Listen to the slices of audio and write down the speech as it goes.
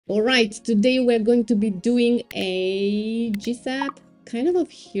All right, today we're going to be doing a GSAP kind of a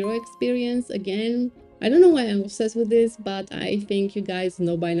hero experience again. I don't know why I'm obsessed with this, but I think you guys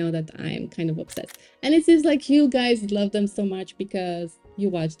know by now that I'm kind of obsessed. And it seems like you guys love them so much because you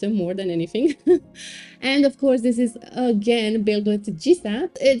watch them more than anything. And of course, this is again built with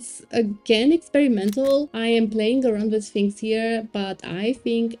GSAP. It's again experimental. I am playing around with things here, but I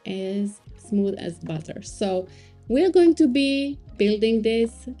think as smooth as butter. So we're going to be building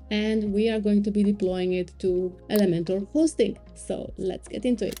this and we are going to be deploying it to Elementor Hosting. So let's get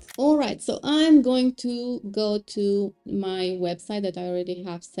into it. All right, so I'm going to go to my website that I already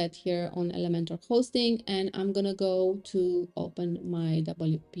have set here on Elementor Hosting, and I'm gonna go to open my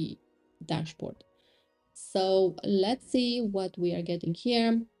WP dashboard. So let's see what we are getting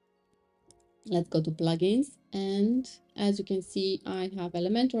here. Let's go to plugins, and as you can see, I have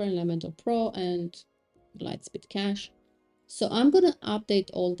Elementor, Elementor Pro, and Lightspeed Cache. So I'm going to update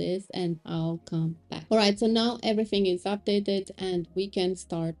all this and I'll come back. All right, so now everything is updated and we can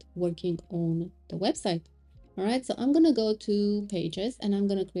start working on the website. All right, so I'm going to go to pages and I'm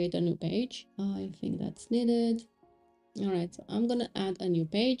going to create a new page. I think that's needed. All right, so I'm going to add a new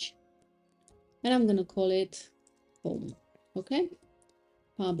page and I'm going to call it home. Okay,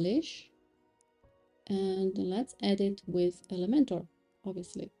 publish. And let's edit with Elementor,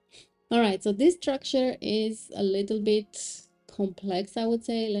 obviously. All right, so this structure is a little bit complex, I would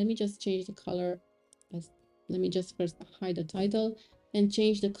say. Let me just change the color. Let me just first hide the title and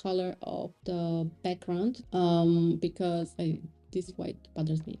change the color of the background because this white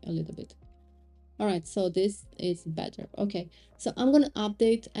bothers me a little bit. All right, so this is better. Okay, so I'm going to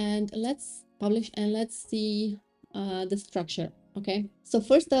update and let's publish and let's see the structure. Okay, so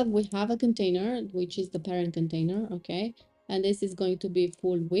first up, we have a container, which is the parent container. Okay, and this is going to be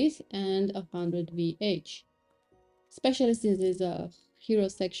full width and 100 VH. Especially since this is a hero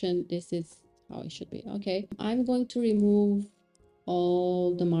section, this is how it should be. Okay, I'm going to remove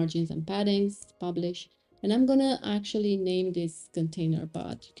all the margins and paddings, publish, and I'm gonna actually name this container,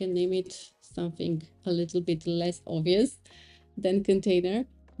 but you can name it something a little bit less obvious than container,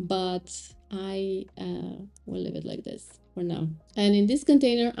 but I will leave it like this for now. And in this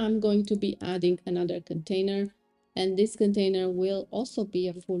container, I'm going to be adding another container, and this container will also be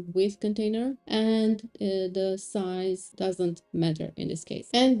a full width container, and the size doesn't matter in this case.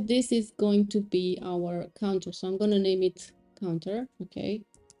 And this is going to be our counter, so I'm going to name it counter. Okay,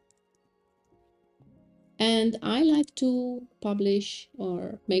 and I like to publish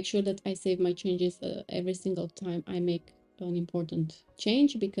or make sure that I save my changes every single time I make an important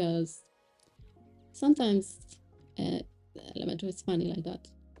change, because sometimes Elementor is funny like that.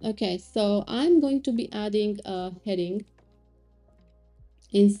 Okay, so I'm going to be adding a heading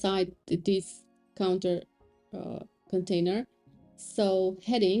inside this counter container. So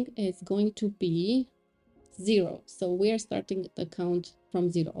heading is going to be 0. So we are starting the count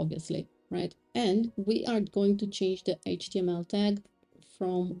from 0, obviously, right? And we are going to change the HTML tag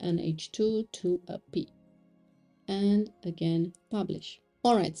from an H2 to a P. And again, publish.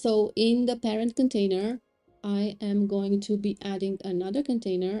 All right, so in the parent container, I am going to be adding another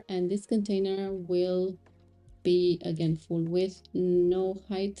container, and this container will be again full width, no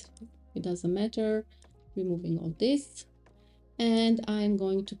height, it doesn't matter. Removing all this, and I'm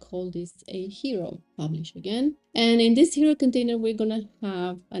going to call this a hero. Publish again, and in this hero container we're gonna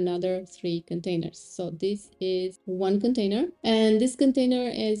have another 3 containers. So this is one container, and this container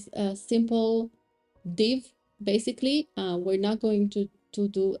is a simple div. Basically we're not going to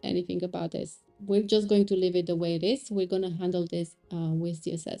do anything about this. We're just going to leave it the way it is. We're going to handle this with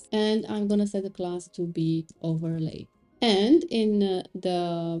CSS, and I'm going to set the class to be overlay. And in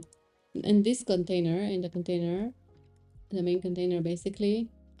this container, in the main container,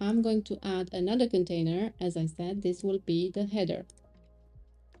 basically I'm going to add another container. As I said, this will be the header.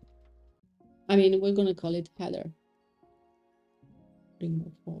 I mean, we're going to call it header.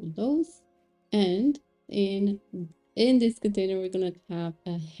 Remove all those, and in this container we're going to have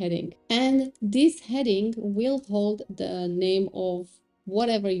a heading, and this heading will hold the name of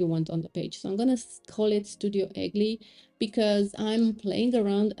whatever you want on the page. So I'm going to call it Studio Egli because I'm playing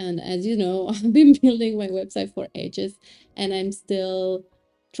around, and as you know, I've been building my website for ages and I'm still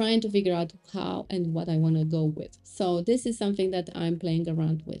trying to figure out how and what I want to go with. So this is something that I'm playing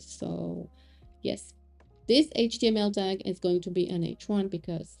around with. So yes, this HTML tag is going to be an H1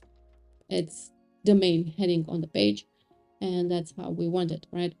 because it's the main heading on the page, and that's how we want it,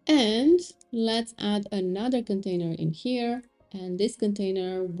 right? And let's add another container in here, and this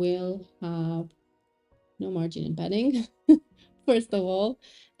container will have no margin and padding first of all,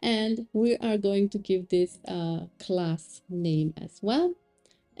 and we are going to give this a class name as well.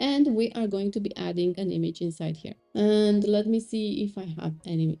 And we are going to be adding an image inside here. And let me see if I have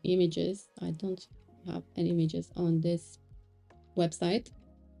any images. I don't have any images on this website,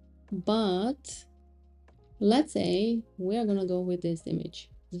 but let's say we are gonna go with this image.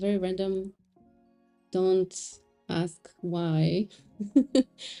 It's very random. Don't ask why,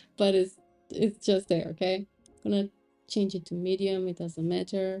 but it's just there. Okay, I'm gonna change it to medium. It doesn't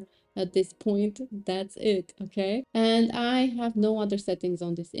matter at this point. That's it. Okay, and I have no other settings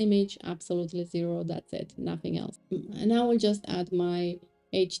on this image. Absolutely zero. That's it, nothing else. And I will just add my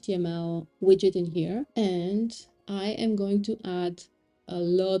HTML widget in here, and I am going to add a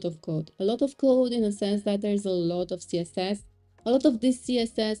lot of code in the sense that there's a lot of CSS. A lot of this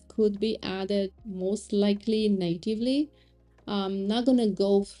CSS could be added most likely natively. I'm not gonna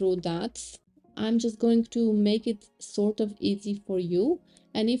go through that. I'm just going to make it sort of easy for you.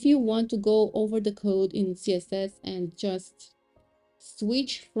 And if you want to go over the code in CSS and just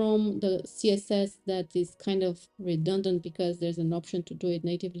switch from the CSS that is kind of redundant because there's an option to do it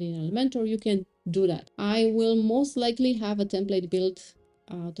natively in Elementor, you can do that. I will most likely have a template built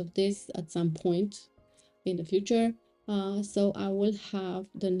out of this at some point in the future. So I will have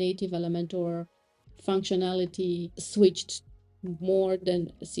the native Elementor functionality switched more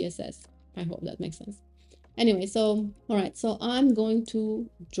than CSS. I hope that makes sense. Anyway, so all right, so I'm going to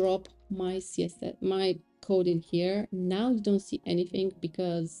drop my CSS, my code in here. Now you don't see anything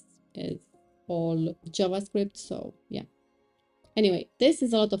because it's all JavaScript. So yeah. Anyway, this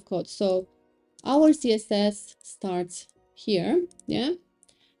is a lot of code. So our CSS starts here. Yeah.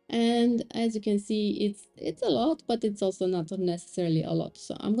 And as you can see, it's a lot, but it's also not necessarily a lot.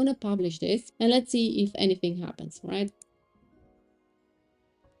 So I'm going to publish this and let's see if anything happens, right?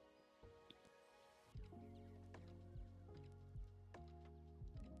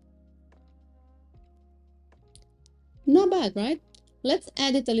 Not bad, right? Let's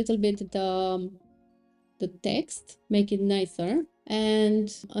edit a little bit the text, make it nicer. And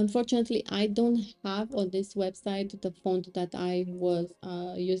unfortunately, I don't have on this website the font that I was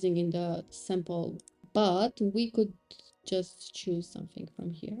using in the sample, but we could just choose something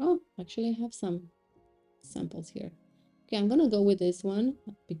from here. Oh, actually, I have some samples here. Okay, I'm gonna go with this one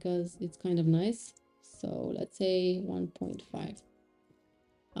because it's kind of nice. So let's say 1.5.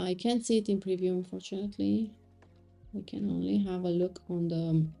 I can't see it in preview, unfortunately. We can only have a look on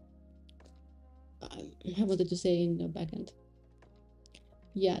the, I wanted to say in the backend.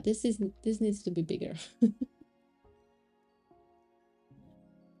 Yeah, this needs to be bigger.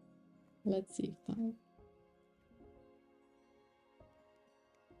 Let's see, 5.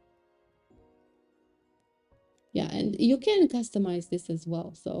 Yeah, and you can customize this as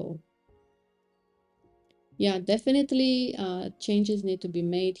well. So yeah, definitely changes need to be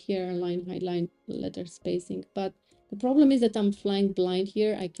made here, line height, line letter spacing. But the problem is that I'm flying blind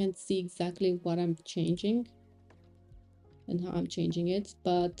here. I can't see exactly what I'm changing and how I'm changing it.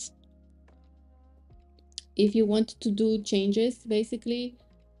 But if you want to do changes, basically,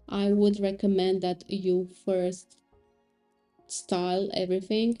 I would recommend that you first style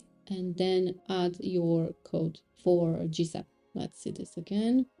everything and then add your code for GSAP. Let's see this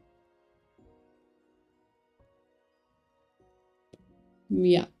again.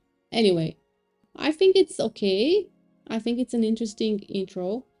 Yeah. Anyway, I think it's okay. I think it's an interesting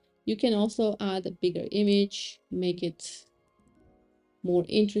intro. You can also add a bigger image, make it more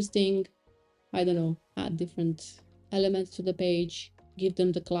interesting. I don't know, add different elements to the page, give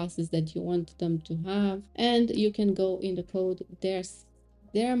them the classes that you want them to have, and you can go in the code. There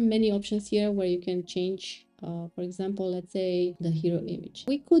are many options here where you can change, for example, let's say the hero image.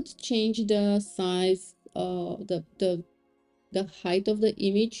 We could change the size, the height of the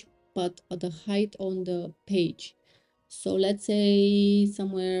image, but the height on the page. So let's say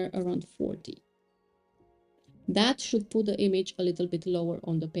somewhere around 40. That should put the image a little bit lower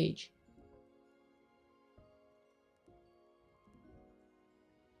on the page.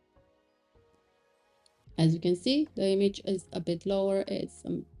 As you can see, the image is a bit lower. It's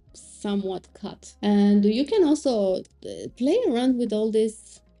somewhat cut. And you can also play around with all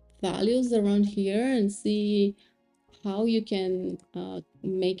these values around here and see how you can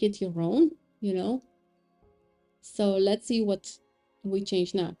make it your own, you know. So let's see what we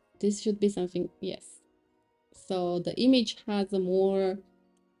change now. This should be something, yes. So the image has a more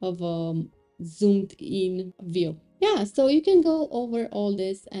of a zoomed in view. Yeah, so you can go over all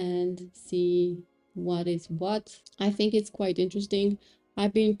this and see what is what. I think it's quite interesting.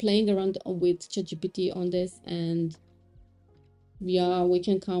 I've been playing around with ChatGPT on this, and yeah, we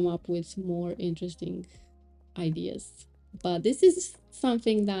can come up with more interesting ideas. But this is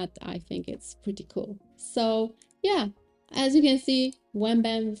something that I think it's pretty cool. So yeah, as you can see, wham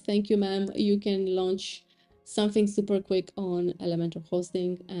bam, thank you ma'am, you can launch something super quick on Elementor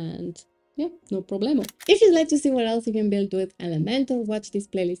Hosting, and yeah, no problemo. If you'd like to see what else you can build with Elementor, watch this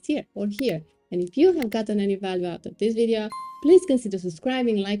playlist here or here. And if you have gotten any value out of this video, please consider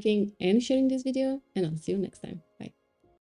subscribing, liking, and sharing this video, and I'll see you next time. Bye.